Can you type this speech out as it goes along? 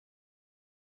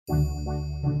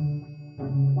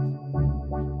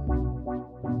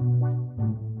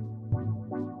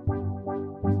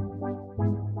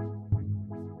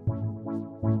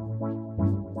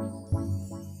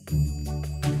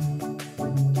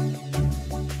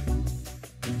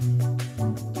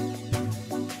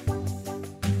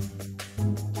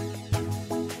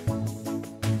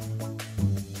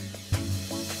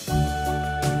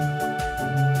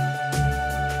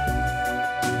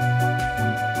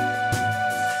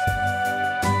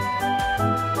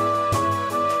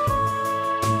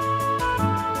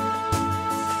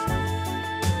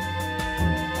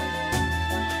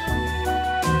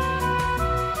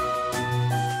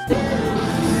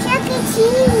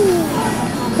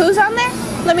Who's on there?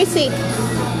 Let me see.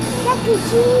 Chuck E.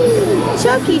 Cheese.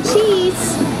 Chuck E.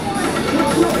 Cheese.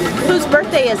 Whose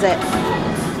birthday is it?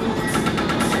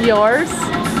 Yours?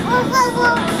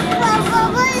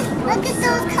 Look at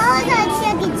those colors on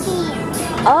Chuck E. Cheese.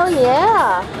 Oh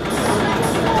yeah.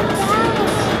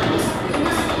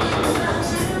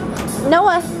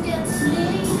 Noah.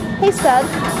 Hey stud.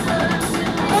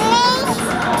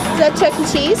 Is that Chuck E.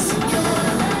 Cheese?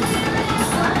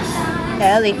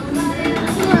 Ellie.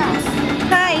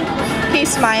 Hi. Can you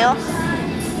smile?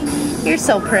 You're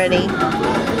so pretty.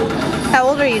 How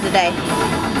old are you today?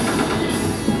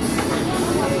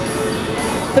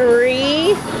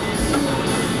 3.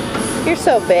 You're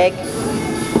so big.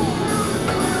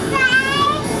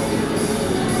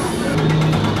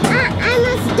 I'm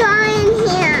a star in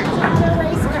here.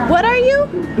 What are you?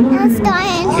 A star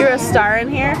in here. You're a star in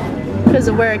here? Because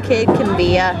of where a kid can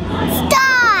be a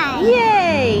star!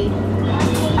 Yay!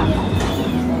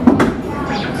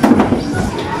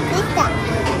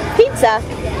 Pizza.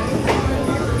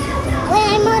 When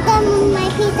I'm done with my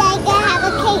pizza, I gotta have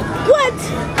a cake. What?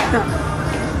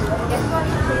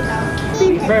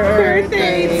 Happy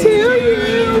birthday to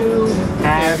you.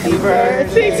 Happy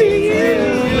birthday to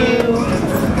you.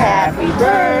 Happy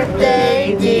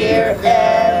birthday, dear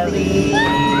Ellie.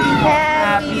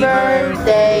 Happy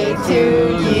birthday to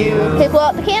you. Okay, blow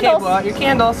out the candles. Okay, blow out your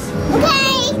candles.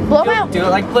 Okay. Blow them out. Do it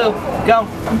like blue. Go.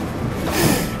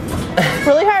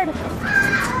 Really hard.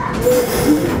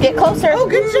 Get closer. Oh,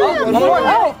 good job. Oh, one more.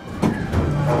 Oh.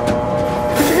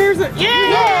 Put your hairs up. Yeah!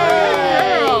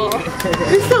 Yay!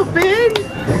 It's so big.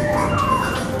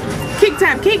 Cake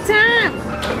time, cake time.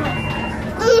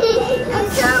 I'm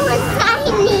so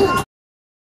excited.